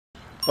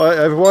Hi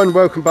everyone,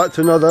 welcome back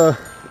to another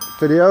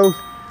video.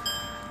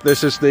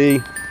 This is the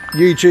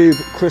YouTube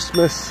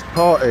Christmas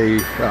party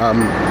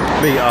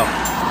meet-up,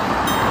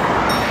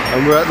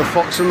 and we're at the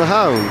Fox and the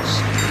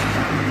Hounds.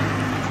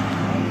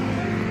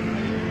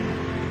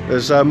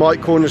 There's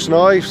Mike Cornish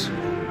Knives,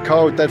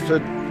 Karl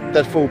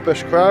deadfall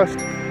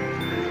bushcraft,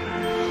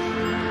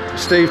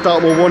 Steve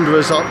Dartmoor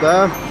Wanderers up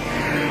there,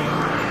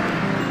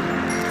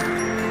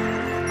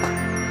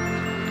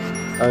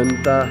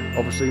 and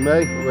obviously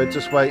me. We're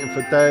just waiting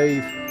for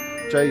Dave,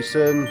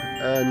 Jason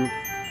and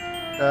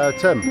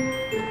Tim.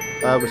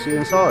 We'll see you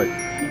inside.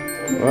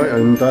 Right,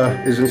 and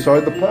he's inside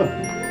the pub.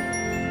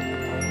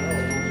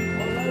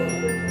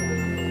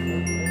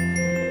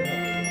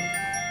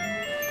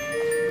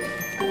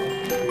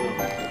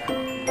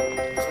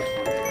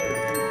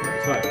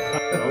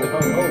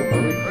 Oh,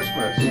 Merry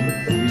Christmas.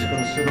 He's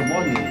going to sit on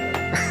one knee.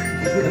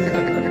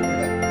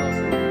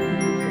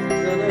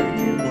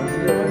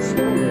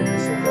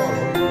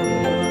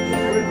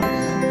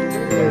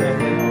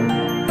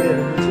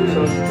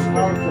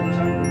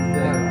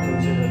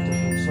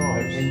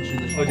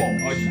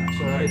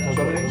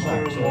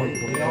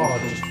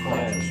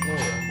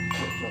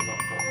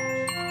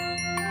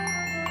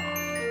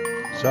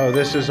 So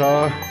this is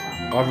our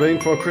room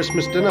for a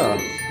Christmas dinner.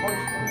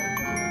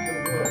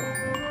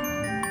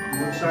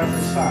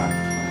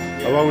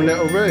 Our own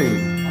little room.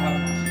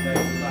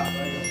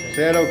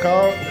 Say hello,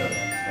 Karl.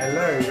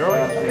 Hello,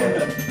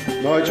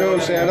 right? Nigel,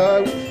 say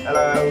hello.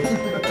 Hello.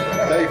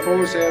 Dave,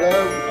 say hello.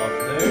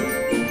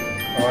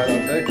 Alright,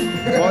 lovely.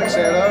 Mike,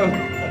 say hello.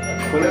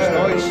 Cornish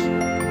Nice.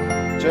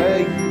 Jay,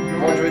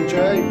 Wandering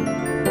Jay.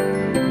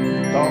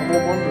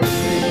 Dartmoor Wanderers.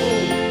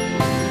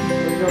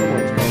 Where's the other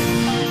ones gone?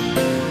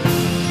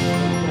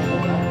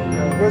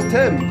 Where's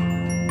Tim?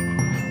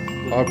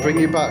 I'll bring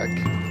you back.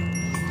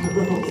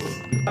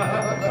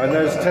 And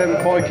there's Tim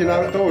biking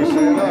outdoors, say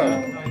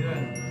hello.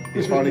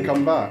 He's finally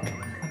come back.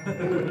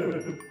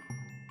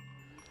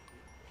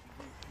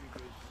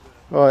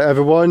 Alright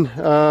everyone,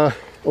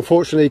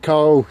 unfortunately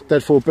Karl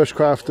deadfall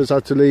bushcraft has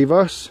had to leave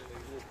us.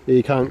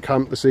 He can't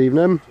camp this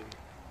evening,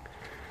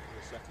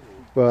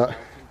 but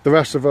the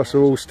rest of us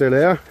are all still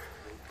here.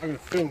 I'm going to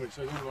film it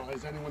so you're like,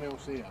 is anyone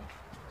else here?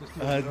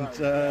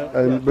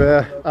 And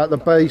we're at the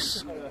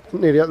base,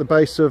 nearly at the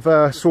base of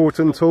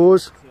Sawton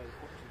Tors.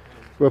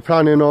 We're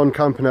planning on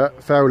camping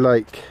at Fell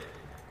Lake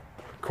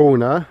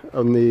Corner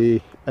on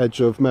the edge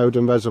of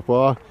Meldon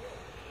Reservoir,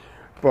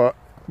 but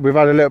we've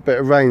had a little bit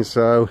of rain,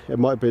 so it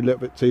might be a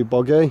little bit too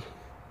boggy.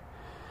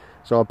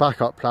 So our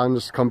backup plan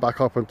is to come back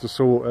up onto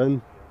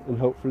Sawton and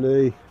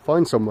hopefully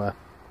find somewhere.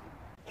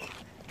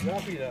 You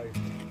happy though?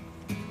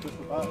 Just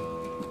about.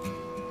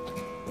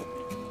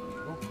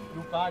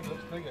 Your bag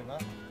looks big in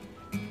that.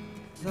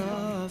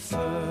 The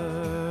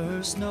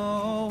first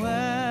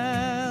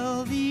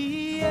Noel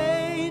the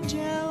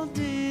angel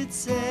did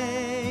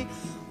say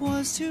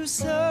was to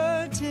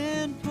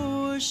certain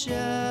poor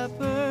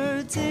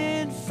shepherds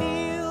in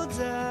fields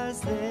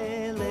as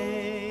they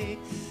lay,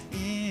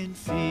 in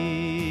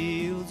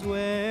fields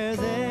where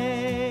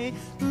they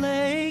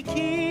lay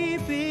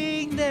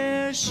keeping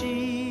their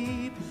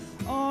sheep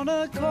on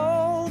a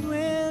cold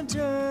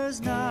winter's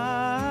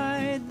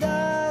night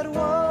that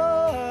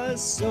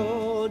was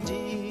so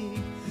deep.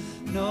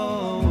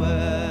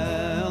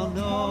 Noel,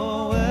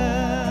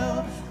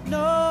 Noel,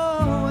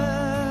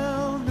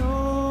 Noel,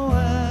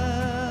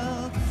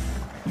 Noel,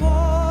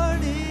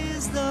 born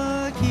is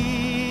the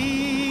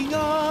King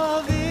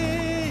of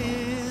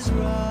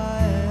Israel.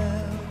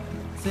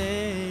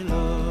 They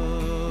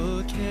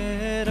looked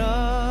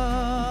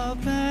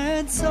up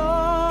and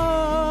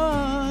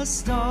saw a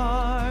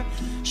star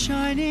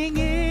shining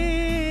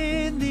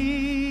in the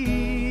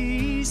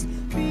east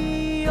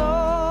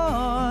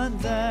beyond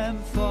them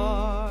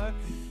far.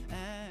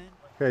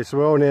 Okay, so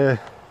we're only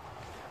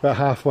about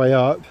halfway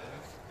up,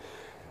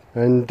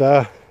 and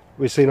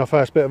we've seen our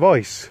first bit of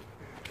ice.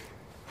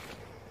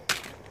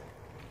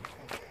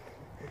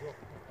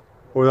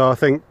 Although I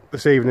think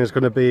this evening is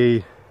going to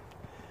be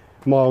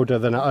milder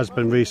than it has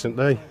been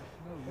recently,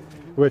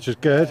 which is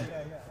good,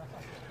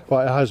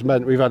 but it has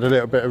meant we've had a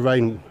little bit of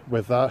rain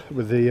with that,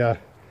 with the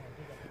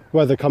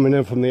weather coming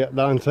in from the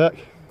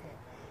Atlantic.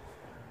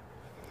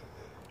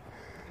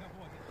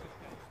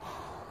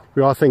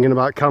 We are thinking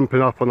about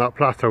camping up on that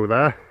plateau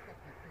there.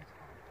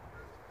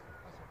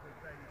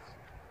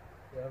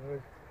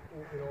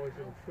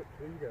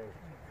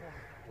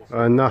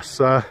 And that's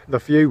the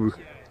view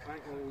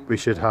we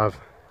should have.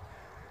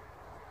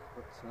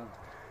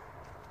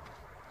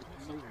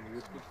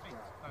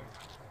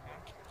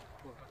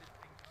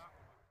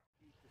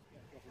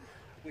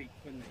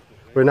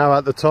 We're now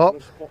at the top,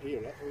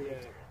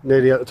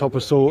 nearly at the top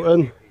of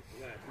Sawton.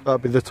 That'll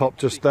be the top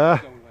just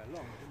there.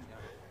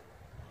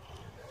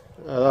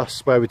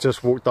 That's where we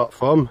just walked up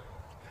from,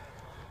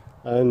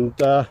 and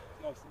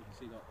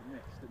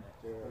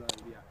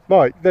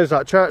right, there's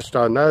that church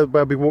down there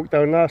where we walked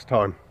down last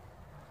time.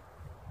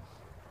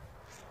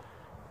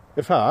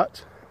 In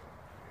fact,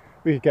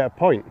 we could get a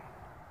pint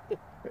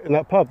in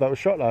that pub that was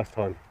shot last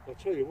time. I'll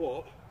tell you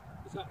what,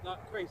 is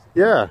that crazy?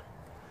 Yeah,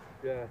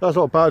 Yeah. That's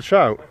not a bad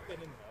shout.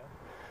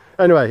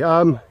 Anyway,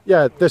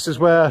 yeah, this is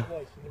where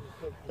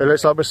it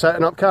looks like we're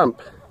setting up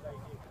camp.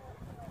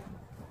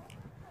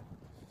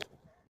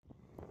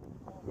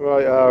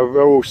 Right,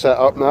 we're all set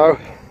up now.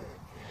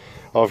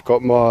 I've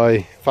got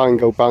my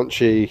Fango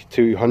Banshee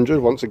 200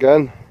 once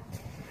again,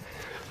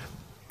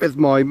 with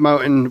my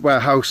Mountain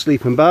Warehouse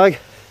sleeping bag,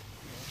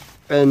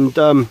 and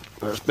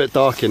it's a bit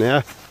dark in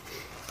here.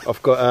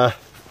 I've got a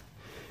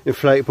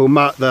inflatable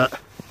mat that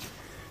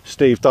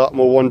Steve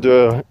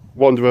Dartmoor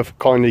Wanderer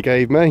kindly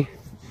gave me.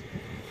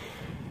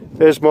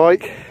 Here's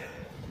Mike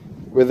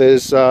with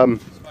his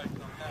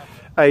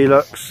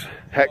Alux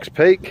Hex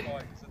Peak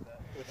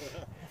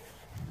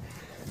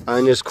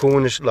and his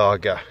Cornish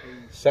lager.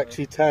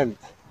 Sexy tent.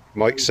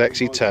 Mike's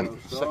sexy tent.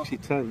 Sexy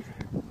tent.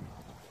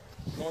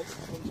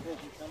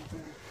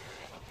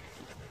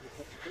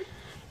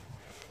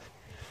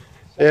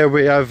 Here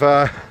we have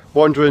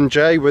Wandering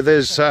Jay with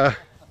his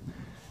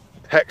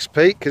Hex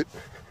Peak.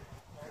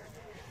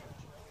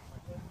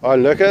 Oh,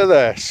 look at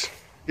this.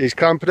 He's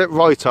clamping it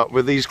right up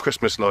with these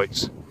Christmas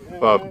lights.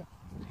 Well,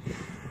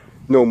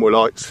 normal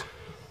lights.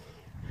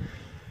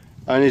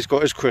 And he's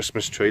got his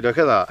Christmas tree, look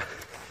at that.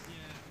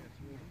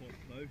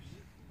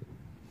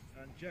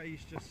 And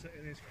Jay's just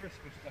setting his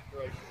Christmas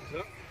decorations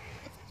up.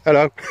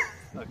 Hello.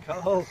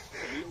 Karl. A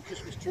little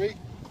Christmas tree.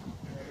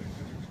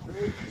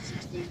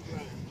 16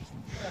 grand.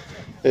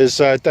 Here's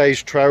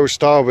Dave's Trail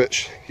Star,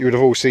 which you would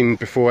have all seen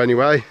before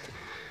anyway.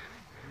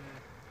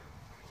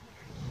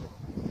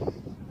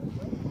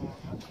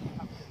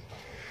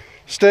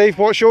 Steve,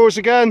 what's yours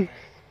again?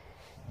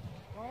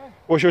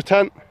 What's your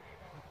tent?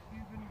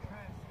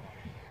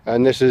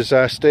 And this is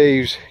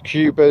Steve's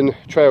Cuban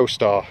Trail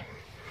Star,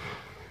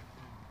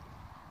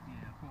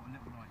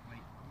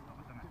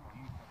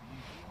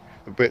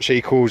 which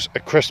he calls a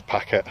crisp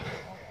packet.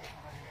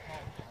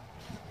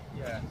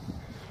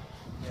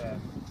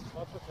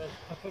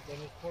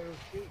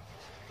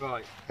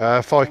 Right.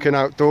 Viking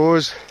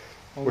Outdoors.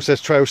 What's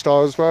this, Trail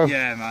Star as well?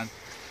 Yeah, man.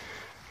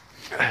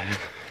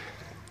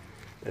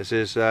 There's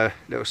his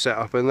little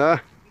setup in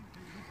there.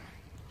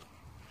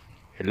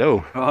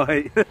 Hello.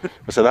 Right.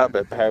 I said that a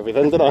bit heavy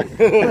then,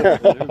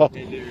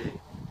 didn't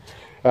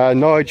I?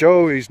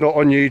 Nigel, he's not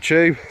on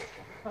YouTube.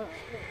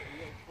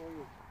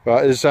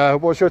 But is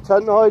what's your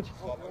tent,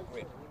 Nigel?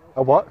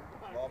 A what?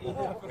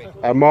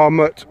 A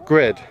Marmot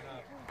Grid.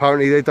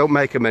 Apparently they don't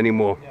make them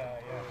anymore.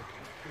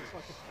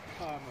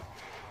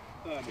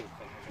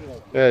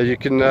 Yeah, you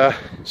can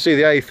see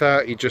the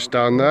A30 just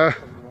down there.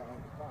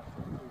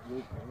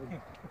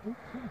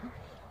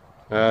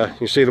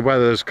 You see the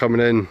weather's coming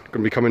in, going to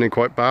be coming in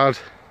quite bad.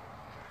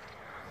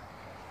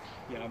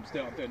 Yeah, I'm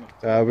doing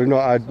it. We've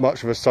not had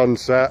much of a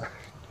sunset.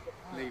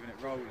 Leaving it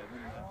rolling.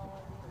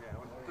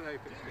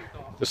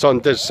 The sun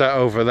did set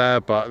over there,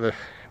 but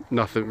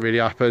nothing really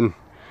happened.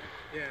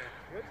 Yeah.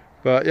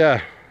 But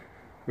yeah,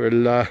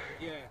 we'll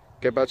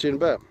get back to you in a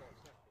bit.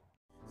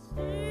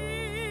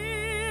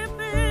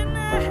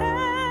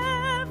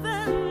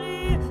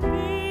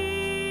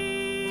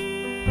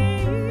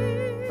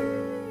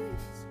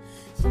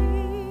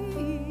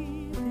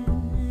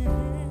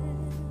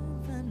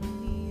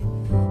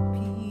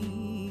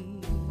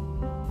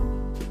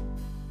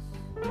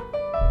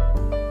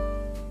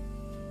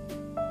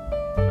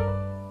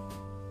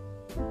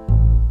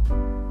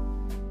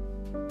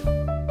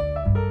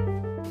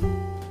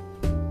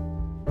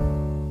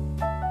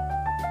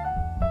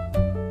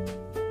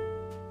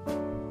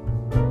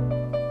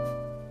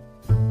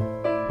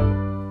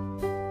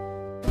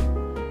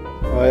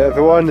 Right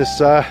everyone, it's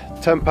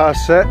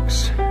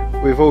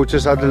 6:10. We've all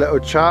just had a little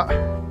chat.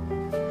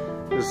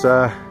 There's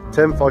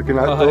Tim, Viking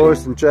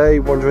Outdoors, and Jay,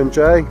 Wandering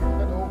Jay.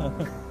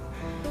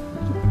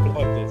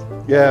 Blinded.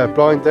 Yeah,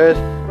 blinded.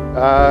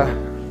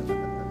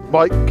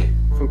 Mike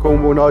from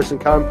Cornwall Nice and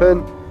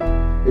Camping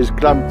is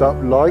glammed up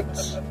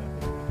lights.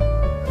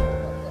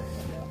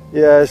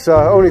 Yeah, it's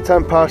only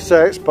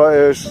 6:10, but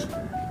it was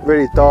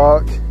really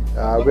dark.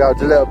 We had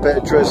a little bit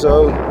of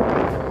drizzle,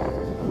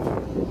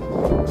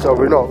 so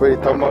we've not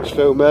really done much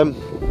filming.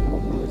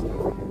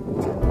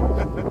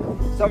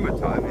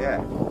 Summertime,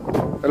 yeah.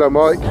 Hello,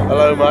 Mike.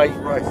 Hello, mate.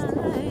 Right.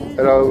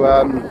 Hello,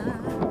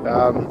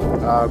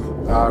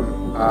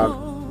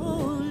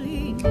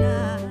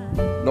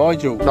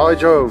 Nigel.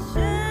 Nigel.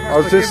 I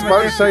was just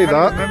about to say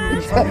that.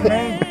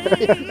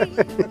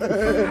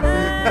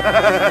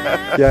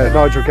 Yeah,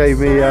 Nigel gave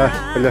me a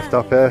lift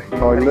up here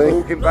kindly.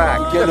 Walking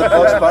back. Get the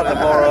bus back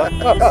tomorrow.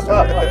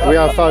 We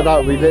have found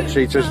out we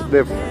literally just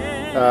live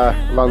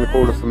around the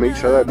corner from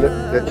each other,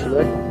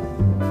 literally.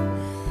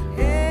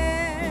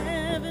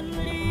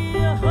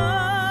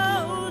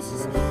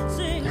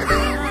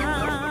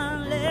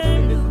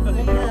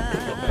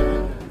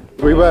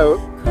 We were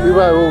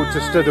all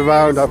just stood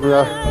around having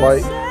a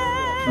like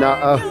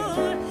natter.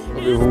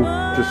 We've all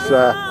just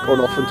gone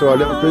off into our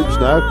little groups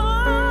now.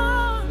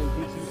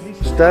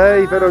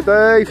 Steve, hello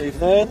Dave.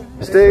 Evening.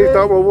 Steve,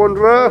 Dartmoor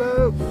Wanderer.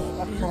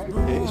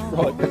 It's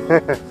bright.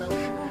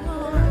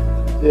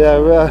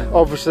 Yeah,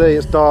 obviously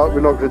it's dark, we're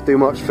not going to do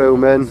much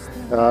filming.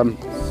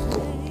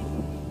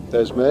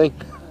 There's me.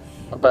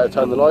 I better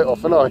turn the light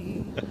off, haven't I?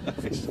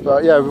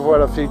 But yeah, we've had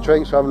a few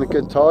drinks, we're having a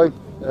good time,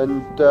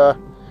 and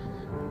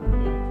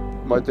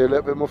might do a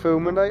little bit more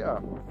filming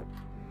later.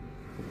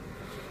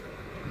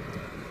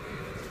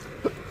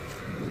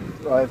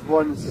 Right,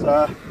 everyone's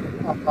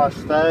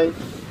 8:30.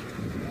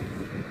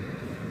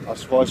 I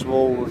suppose we're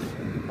all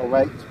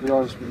awake, to be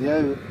honest with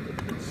you.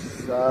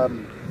 It's got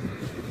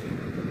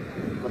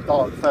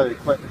dark very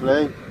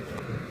quickly.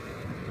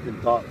 It's been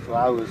dark for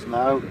hours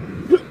now.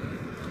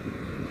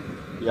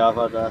 Yeah, I've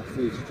had a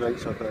few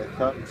drinks, I've got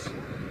cups.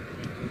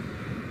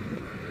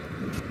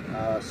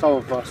 Some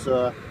of us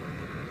are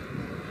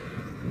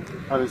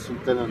having some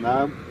dinner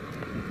now.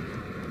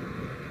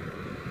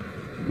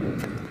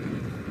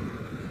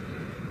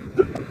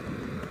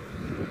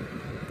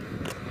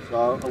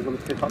 So I'm going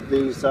to pick up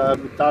these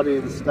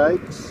medallion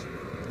steaks.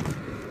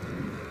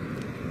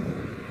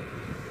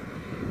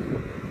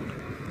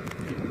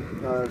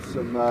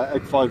 Some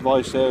egg fried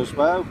rice here as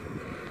well.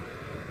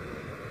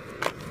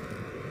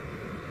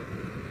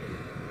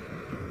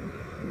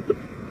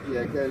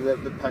 Yeah, getting a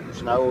little bit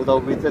peckish now, although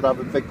we did have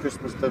a big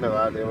Christmas dinner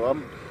earlier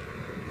on.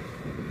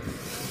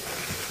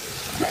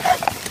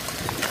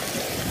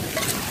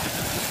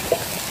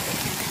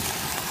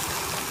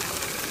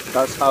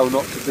 That's how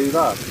not to do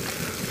that.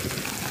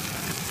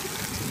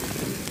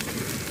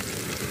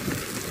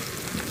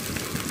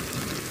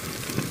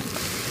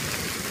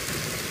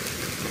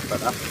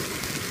 Better.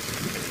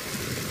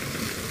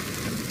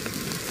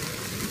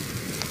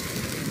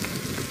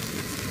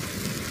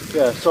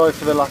 Yeah, sorry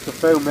for the lack of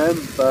filming,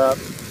 but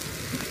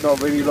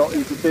not really a lot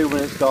you can do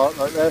when it's dark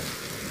like this.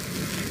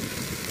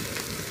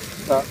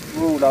 But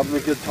we're all having a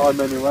good time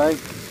anyway.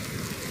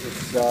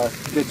 It's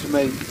good to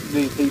meet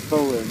new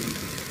people and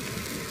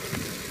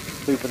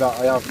people that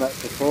I have met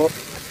before.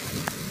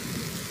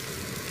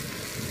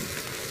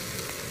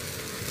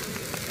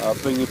 I'll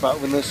bring you back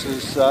when this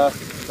is done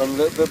a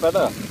little bit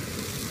better.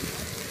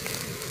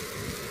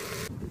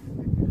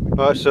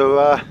 Right,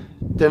 so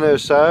dinner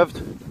is served.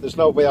 There's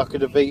no way I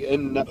could have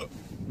eaten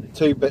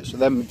 2 bits of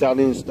them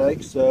medallion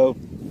steaks, so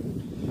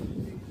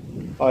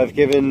I've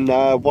given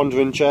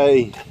Wandering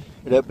Jay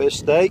a little bit of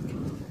steak.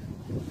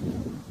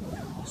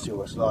 Let's see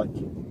what it's like.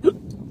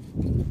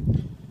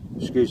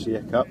 Excuse the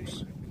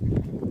hiccups.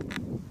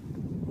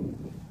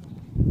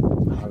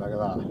 Oh, look at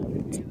that.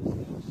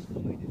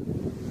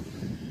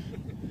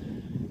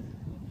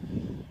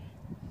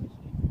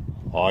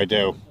 I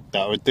do.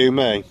 That would do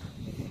me.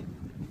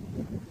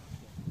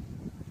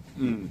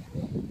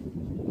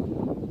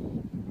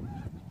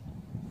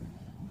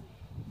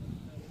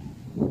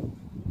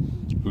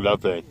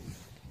 Lovely.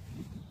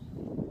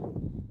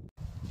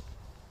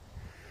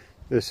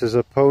 This is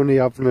a pony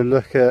having a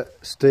look at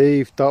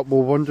Steve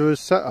Dartmoor Wanderers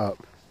setup.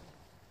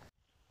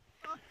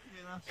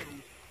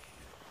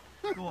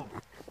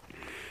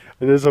 And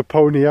there's a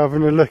pony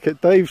having a look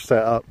at Dave's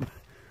setup. I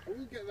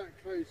won't get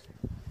that close.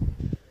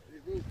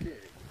 It will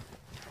kick.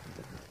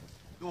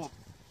 Go on.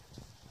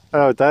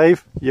 Hello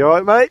Dave, you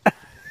alright mate?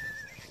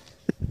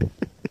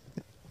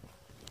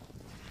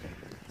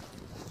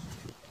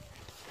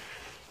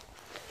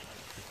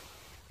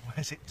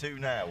 Where's it to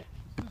now?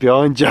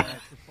 Behind you.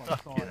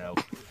 Fucking hell.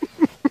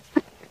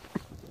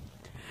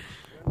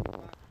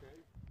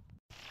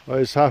 Well,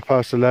 it's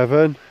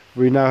 11:30.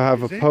 We now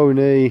have a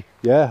pony.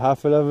 Yeah,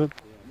 11:30.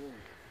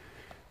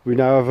 We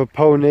now have a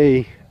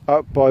pony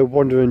up by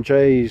Wandering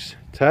Jay's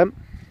tent.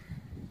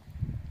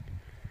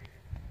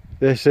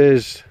 This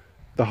is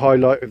the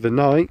highlight of the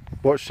night,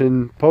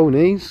 watching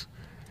ponies.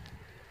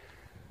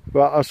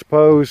 But I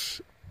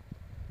suppose,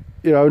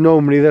 you know,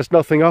 normally there's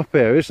nothing up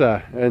here, is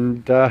there?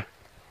 And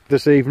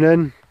this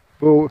evening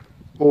we're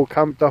all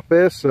camped up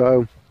here,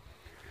 so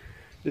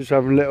just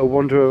having a little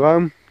wander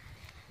around.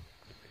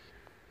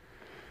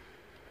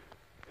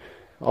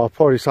 I'll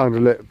probably sound a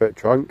little bit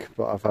drunk,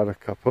 but I've had a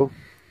couple.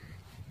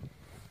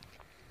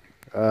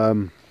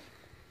 I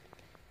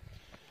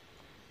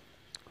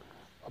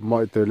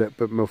might do a little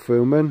bit more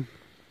filming.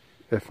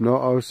 If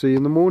not, I'll see you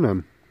in the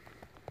morning.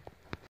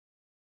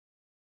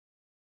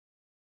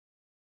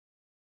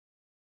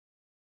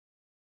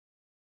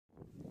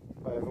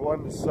 Hi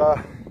everyone, it's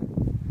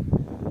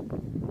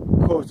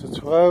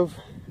 11:45.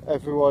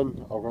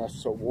 Everyone, I'm going to have to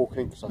stop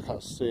walking because I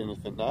can't see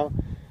anything now.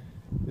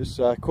 It's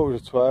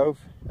 11:45.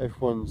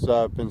 Everyone's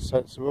been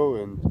sensible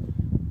and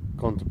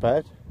gone to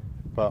bed,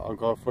 but I'm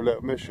going for a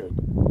little mission.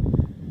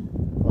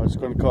 I'm just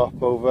going to go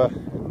up over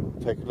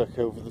and take a look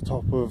over the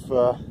top of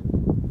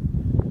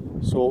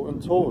Salt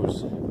and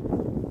Tors.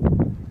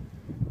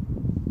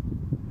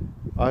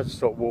 I had to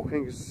stop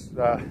walking because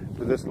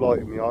with this light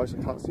in my eyes I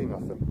can't see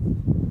nothing.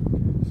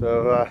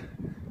 So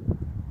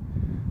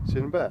see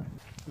you in a bit.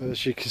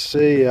 As you can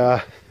see,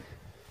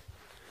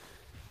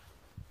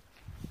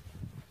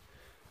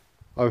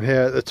 I'm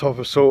here at the top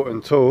of Salt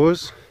and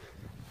Tors,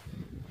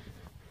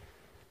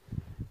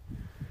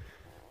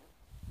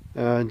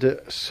 and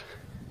it's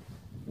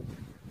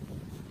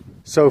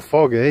so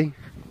foggy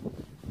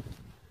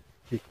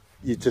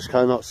you just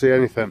cannot see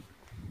anything.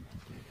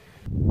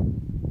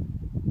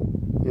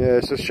 Yeah,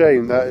 it's a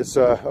shame that it's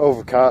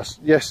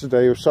overcast.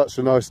 Yesterday was such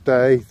a nice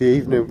day, the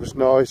evening was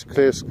nice,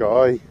 clear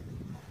sky,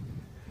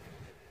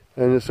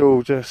 and it's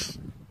all just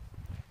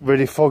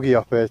really foggy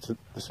up here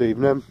this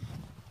evening.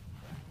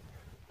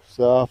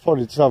 So I'll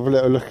probably just have a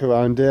little look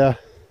around here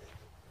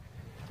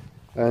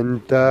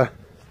and go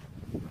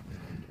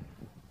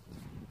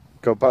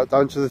back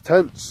down to the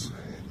tents.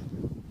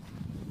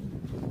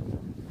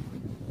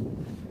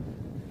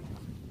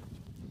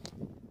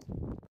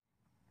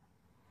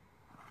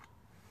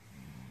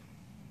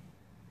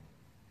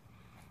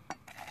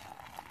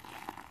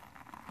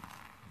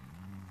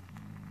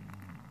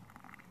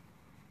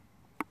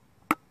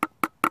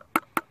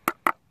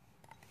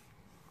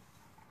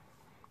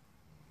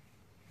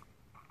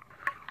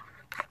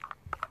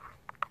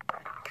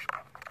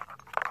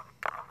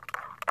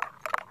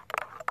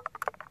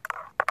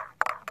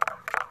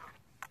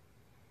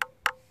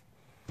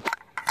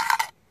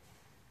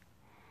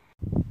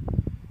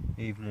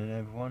 Evening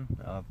everyone,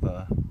 I've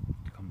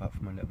come back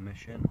from my little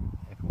mission.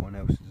 Everyone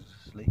else is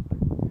asleep.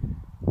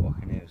 What I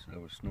can hear is a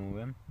little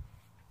snoring.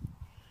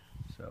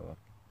 So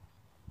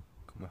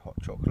I've got my hot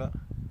chocolate.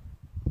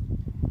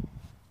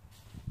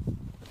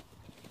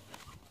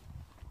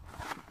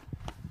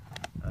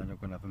 And I'm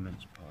going to have a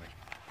mince pie.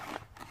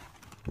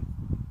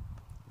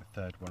 The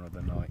third one of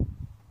the night.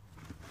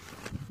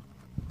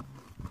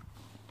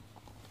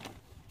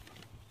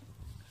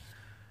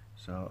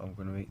 So I'm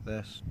going to eat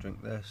this,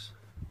 drink this,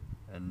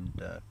 and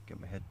get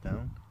my head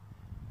down.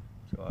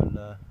 So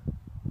I'll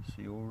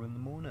see you all in the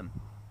morning.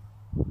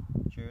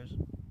 Cheers.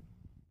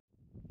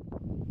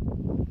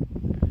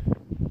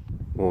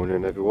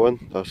 Morning everyone,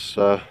 that's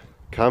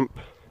camp.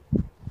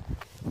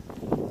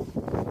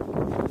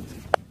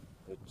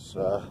 It's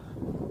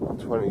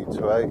 20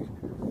 to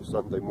 8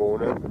 Sunday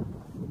morning.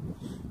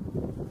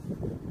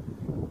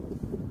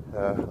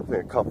 I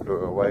think a couple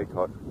are awake.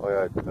 I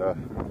had a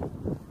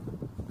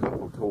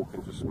couple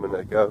talking just a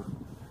minute ago.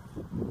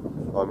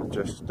 I'm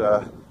just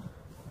going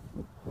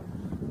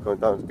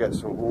down to get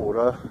some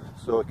water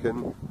so I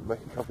can make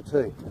a cup of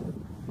tea.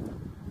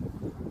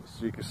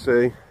 As you can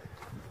see,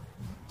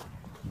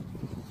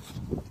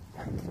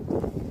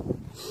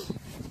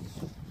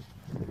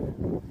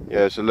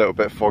 yeah, it's a little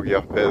bit foggy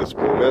up here this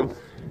morning.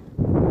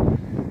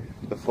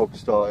 The fog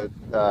started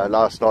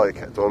last night, it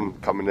kept on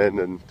coming in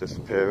and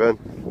disappearing.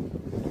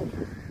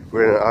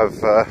 We didn't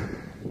have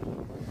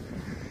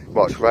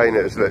much rain,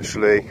 it was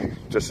literally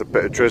just a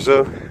bit of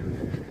drizzle.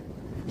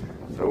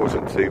 So it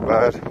wasn't too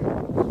bad.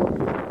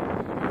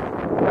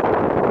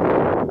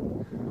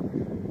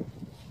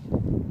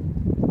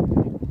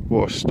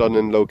 What a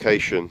stunning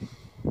location.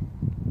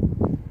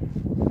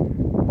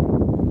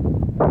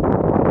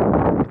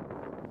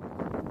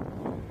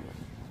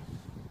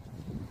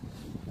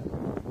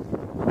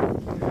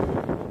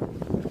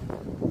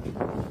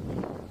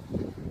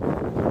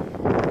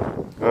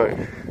 Right,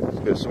 let's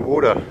get some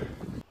water.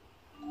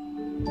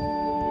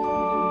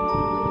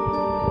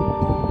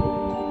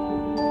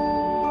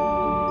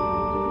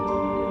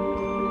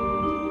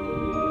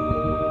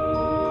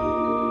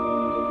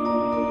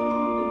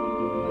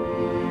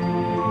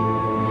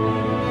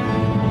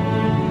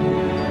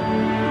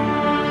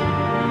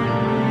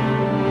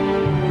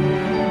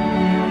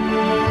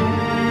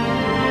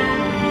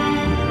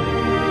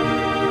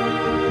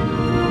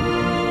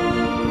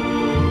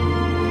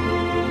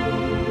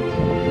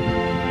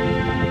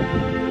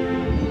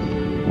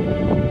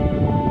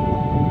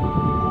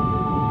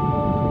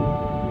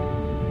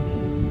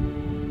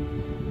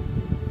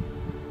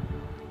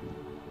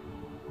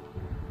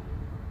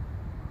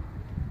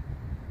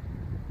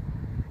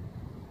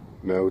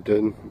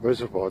 Meldon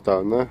Reservoir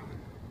down there.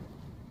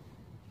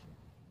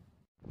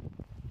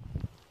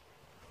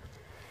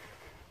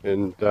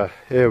 And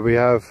here we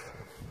have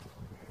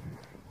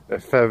a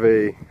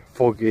very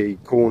foggy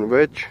corn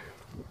ridge.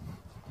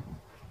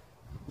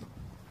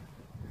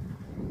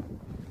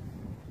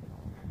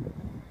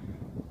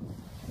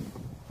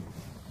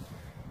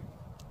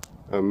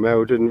 And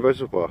Meldon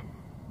Reservoir.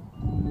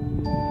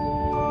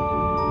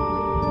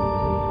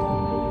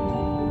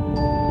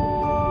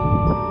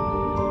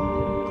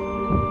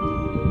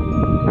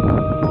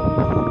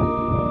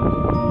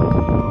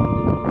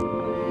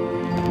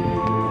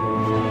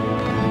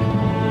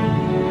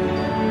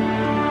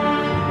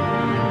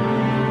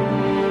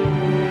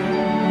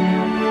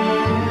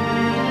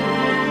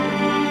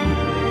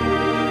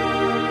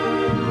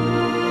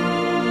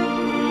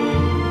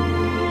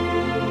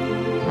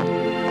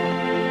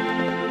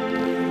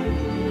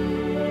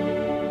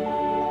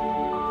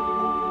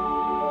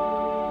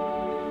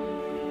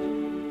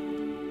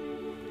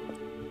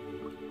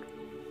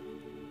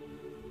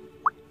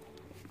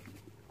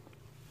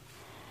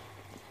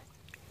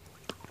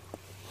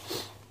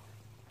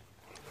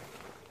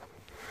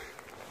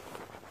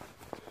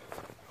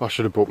 I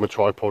should have brought my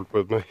tripod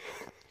with me.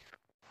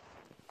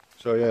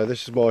 So yeah,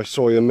 this is my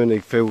Sawyer Mini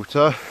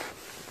filter.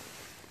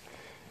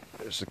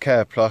 It's a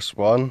Care Plus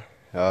one.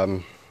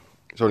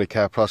 It's only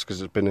Care Plus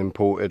because it's been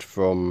imported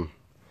from,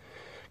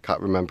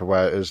 can't remember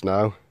where it is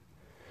now.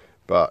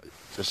 but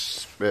it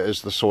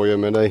is the Sawyer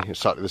Mini,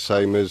 exactly the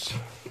same as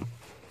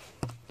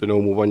the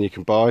normal one you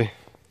can buy.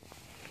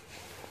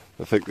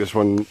 I think this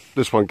one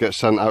gets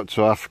sent out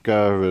to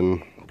Africa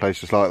and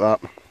places like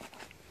that.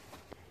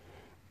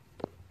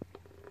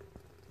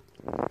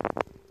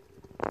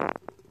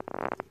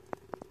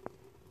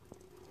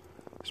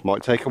 This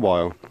might take a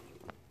while.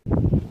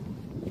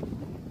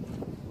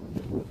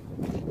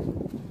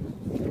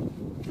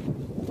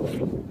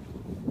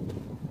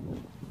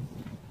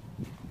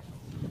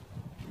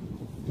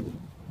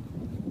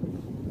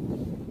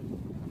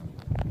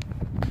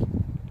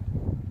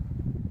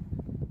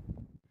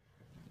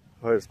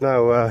 Well, it's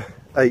now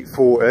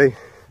 8:40,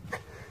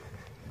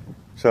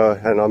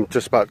 and I'm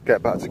just about to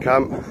get back to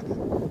camp.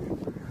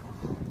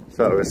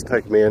 So it's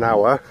taken me an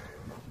hour.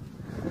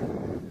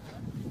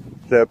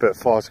 A little bit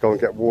far to go and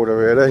get water,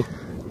 really.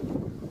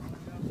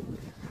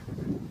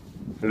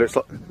 It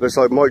looks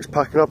like Mike's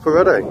packing up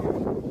already.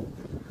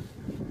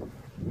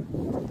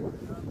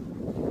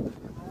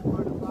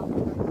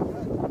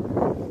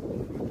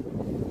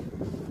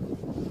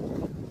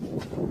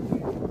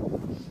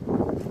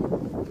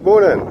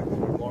 Morning.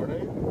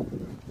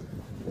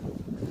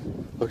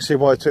 I can see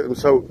why it took them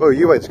so... Oh,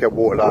 you went to get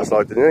water last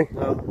night, didn't you?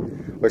 No.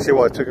 I see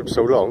why it took them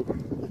so long.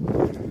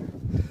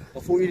 I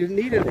thought you didn't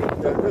need any.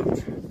 Don't look.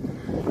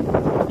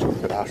 I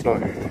took it last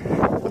night.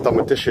 I've done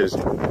my dishes.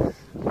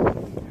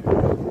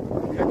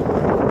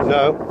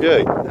 No?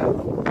 You?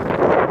 No.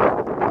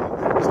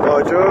 It's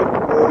Nigel.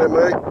 Morning,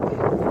 mate.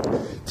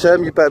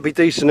 Tim, you better be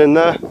decent in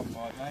there.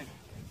 Alright, mate.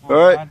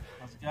 Alright.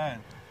 How's it going?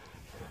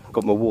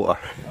 Got my water.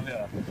 Oh,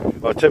 yeah.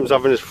 Well, Tim's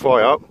having his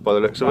fry up by the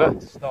looks of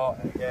it.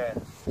 Starting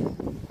again.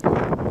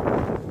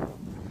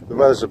 The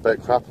weather's a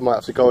bit crap. I might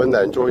have to go in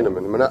there and join them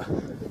in a minute.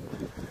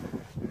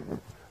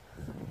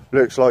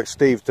 Looks like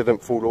Steve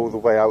didn't fall all the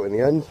way out in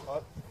the end.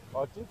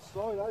 I did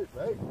slide out,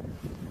 mate.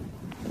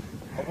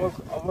 I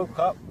woke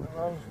up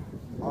and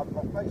My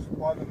face was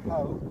by the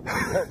pole.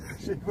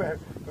 See where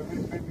the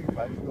baby face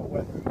got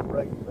wet with the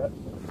rain a bit.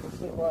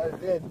 Sit right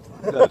at the end.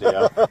 Bloody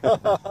hell.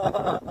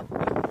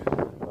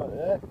 Right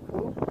there,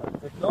 cool.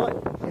 Good night.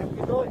 You have a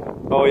good night.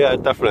 Oh yeah,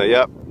 definitely,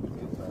 yep.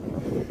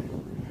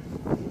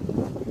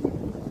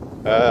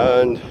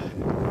 And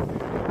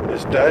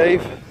there's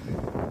Dave.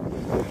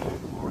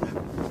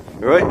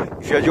 You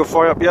right? You had your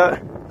fire up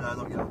yet? no,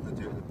 not yet. I'm going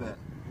to do it in a bit.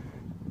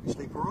 You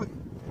sleep alright?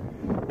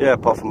 Yeah,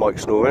 apart from Mike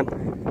snoring.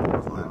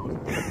 Loud.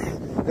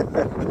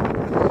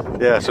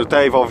 Yeah, so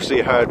Dave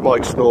obviously heard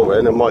Mike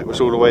snoring and Mike was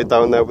all the way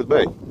down there with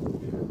me.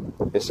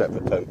 In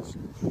separate tents.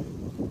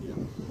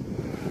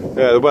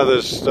 Yeah, the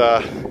weather's a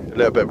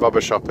little bit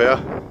rubbish up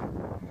here.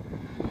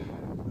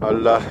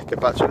 I'll get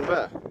back to you in a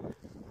bit.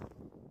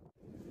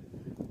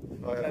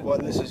 Right,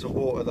 everyone, this is the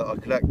water that I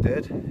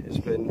collected. It's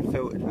been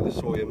filtered with a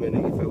Sawyer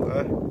Mini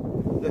filter.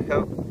 Look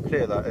how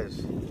clear that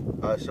is.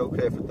 It's so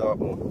clear for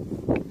Dartmoor.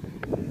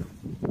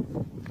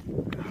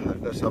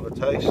 Let's have a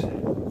taste.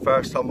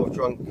 First time I've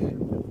drunk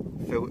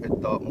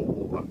filtered Dartmoor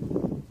water.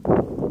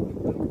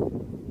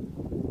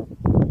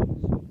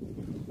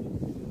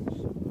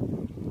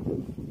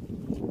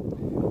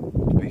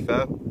 To be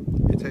fair,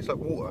 it tastes like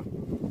water.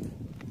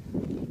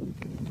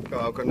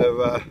 Right, I'm going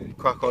to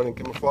crack on and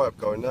get my fry up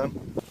going now.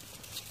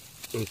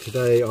 And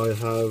today I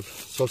have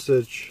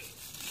sausage,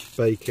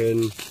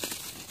 bacon,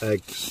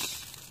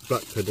 eggs,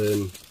 black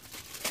pudding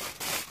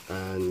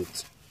and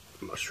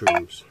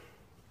mushrooms.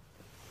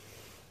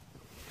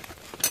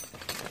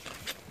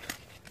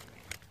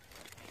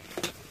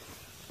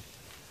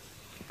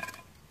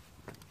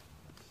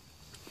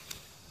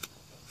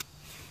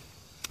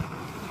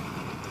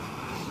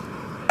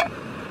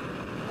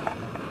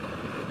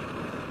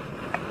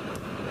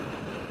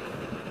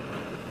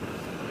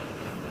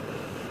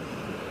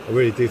 I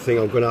really do think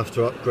I'm going to have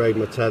to upgrade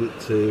my tent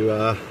to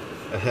a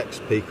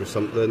hex peak or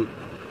something.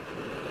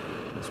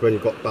 It's when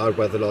you've got bad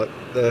weather like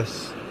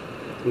this,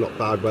 not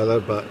bad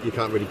weather, but you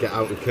can't really get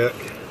out and cook.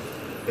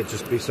 It'd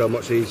just be so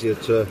much easier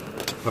to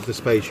have the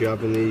space you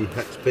have in the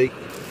hex peak.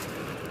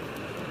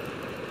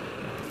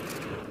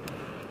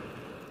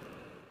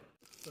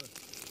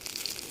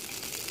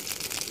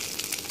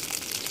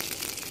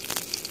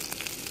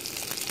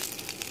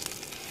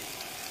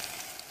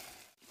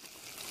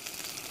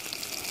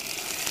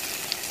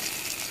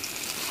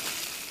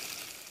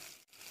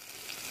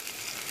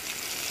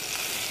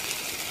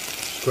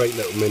 Great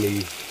little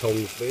mini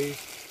tongs these.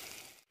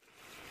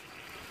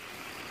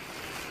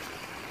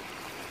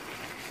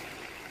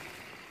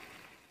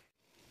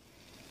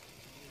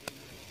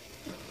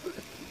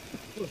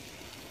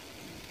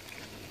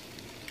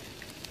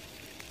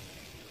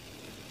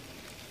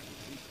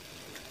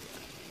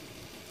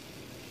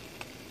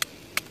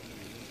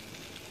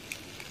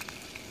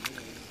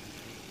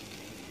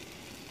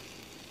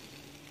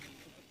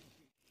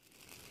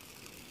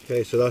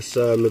 Okay, so that's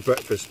my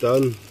breakfast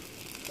done.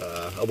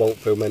 I won't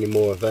film any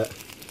more of it,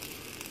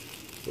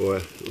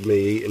 or me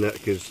eating it,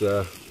 because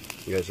yeah,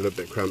 it's a little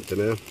bit cramped in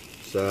here.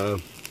 So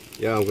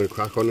yeah, I'm going to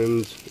crack on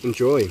and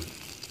enjoy.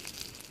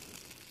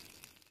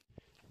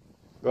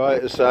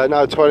 Right, it's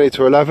now 20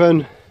 to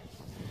 11.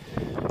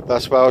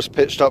 That's where I was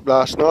pitched up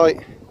last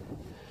night.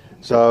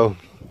 So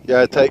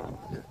yeah,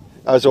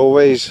 as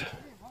always,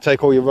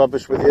 take all your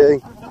rubbish with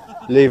you,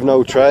 leave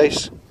no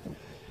trace.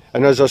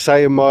 And as I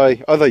say in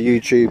my other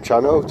YouTube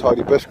channel,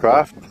 Tidy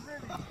Bushcraft,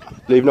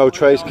 leave no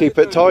trace, keep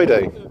it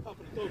tidy.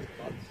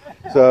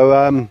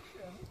 So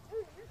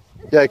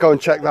yeah, go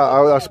and check that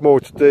out. That's more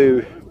to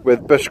do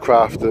with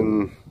bushcraft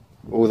and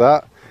all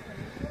that.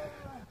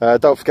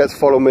 Don't forget to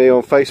follow me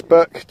on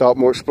Facebook,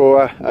 Dartmoor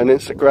Explorer, and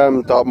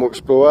Instagram, Dartmoor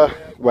Explorer,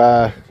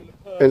 where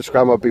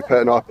Instagram I'll be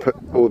putting up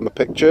all my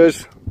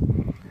pictures.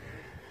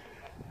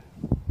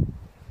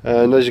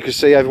 And as you can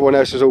see, everyone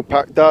else is all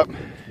packed up,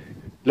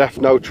 left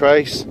no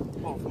trace,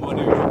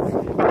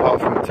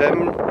 apart from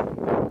Tim,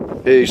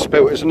 who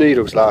spilt his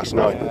needles last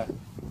night.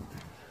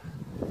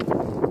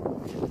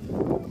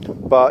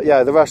 But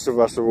yeah, the rest of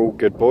us are all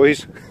good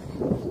boys.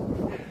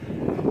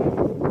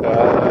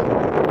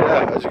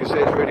 Yeah, as you can see,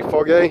 it's really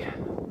foggy.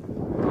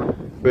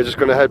 We're just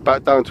going to head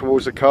back down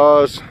towards the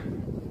cars.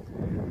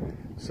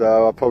 So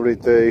I'll probably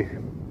do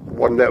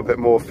one little bit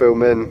more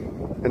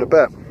filming in a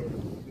bit.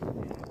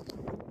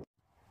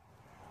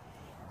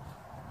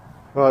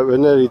 Right, we're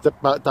nearly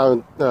back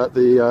down at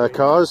the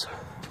cars.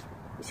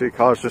 You see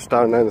cars just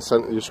down there in the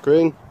centre of your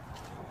screen.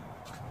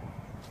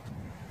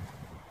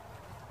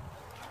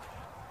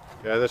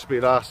 Yeah, this will be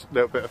the last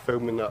little bit of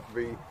filming that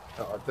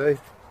I do.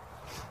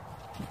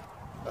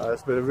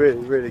 It's been a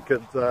really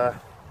good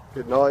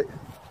good night.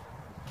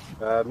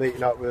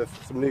 Meeting up with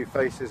some new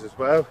faces as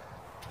well.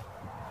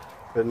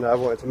 Been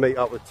wanting to meet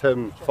up with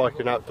Tim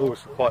Viking outdoors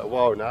for quite a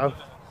while now.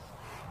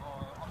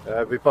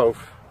 We both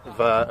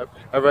have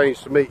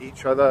arranged to meet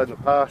each other in the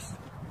past,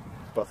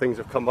 but things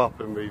have come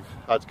up and we've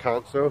had to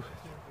cancel.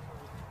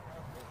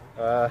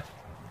 Yeah,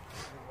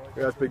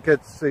 it's been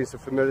good to see some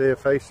familiar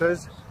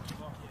faces.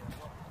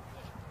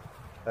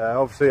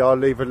 Obviously I'll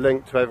leave a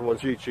link to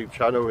everyone's YouTube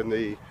channel in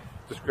the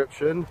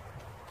description.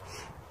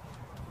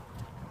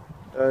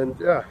 And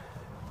yeah,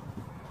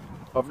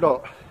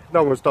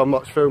 no one's done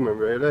much filming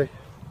really.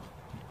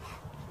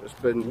 It's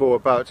been more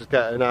about just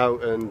getting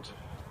out and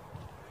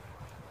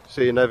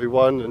seeing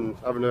everyone and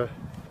having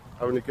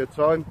a good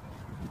time.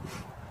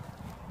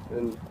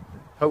 And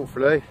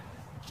hopefully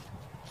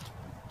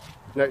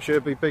next year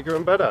will be bigger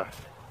and better.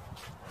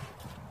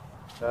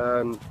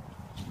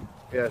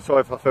 Yeah,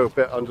 sorry if I feel a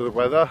bit under the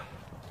weather.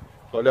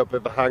 Got a little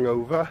bit of a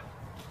hangover,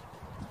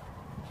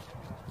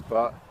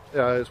 but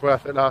yeah, it's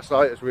worth it. Last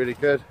night it was really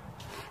good.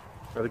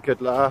 Had a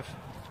good laugh.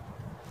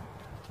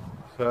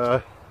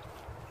 So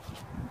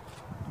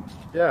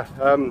yeah,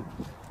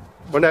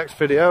 my next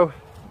video,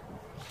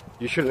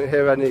 you shouldn't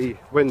hear any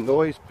wind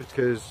noise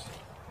because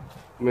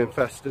I'm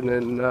investing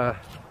in a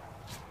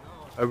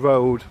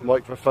Rode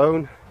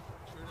microphone.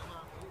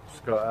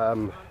 It's got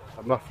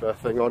a muffler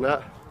thing on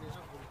it.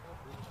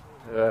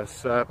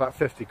 It's about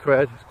 50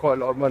 quid. It's quite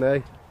a lot of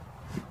money,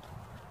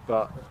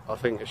 but I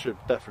think it should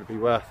definitely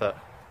be worth it.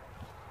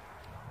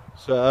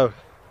 So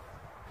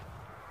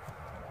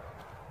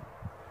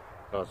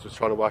I was just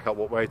trying to work out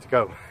what way to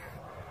go.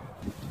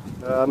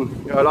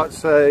 I'd like to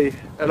say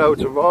hello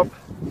to Rob,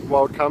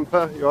 Wild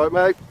Camper. You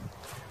alright, mate?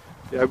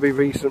 Yeah, we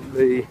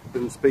recently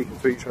been speaking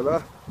to each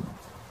other,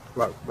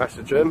 well,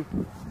 messaging.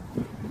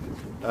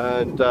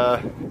 And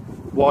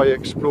Y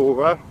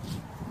Explorer,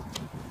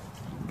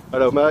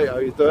 hello mate, how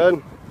you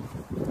doing?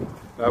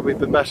 We've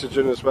been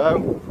messaging as well.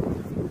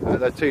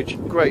 They're two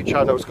great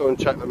channels, go and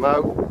check them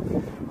out.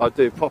 I'll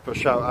do proper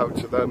shout out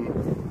to them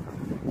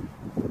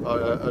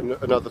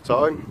another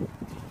time.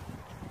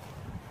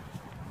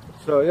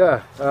 So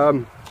yeah,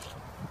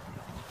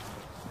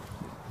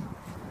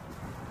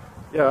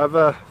 yeah, have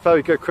a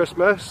very good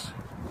Christmas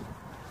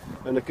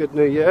and a good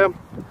New Year,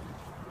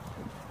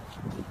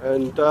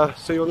 and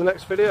see you on the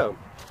next video.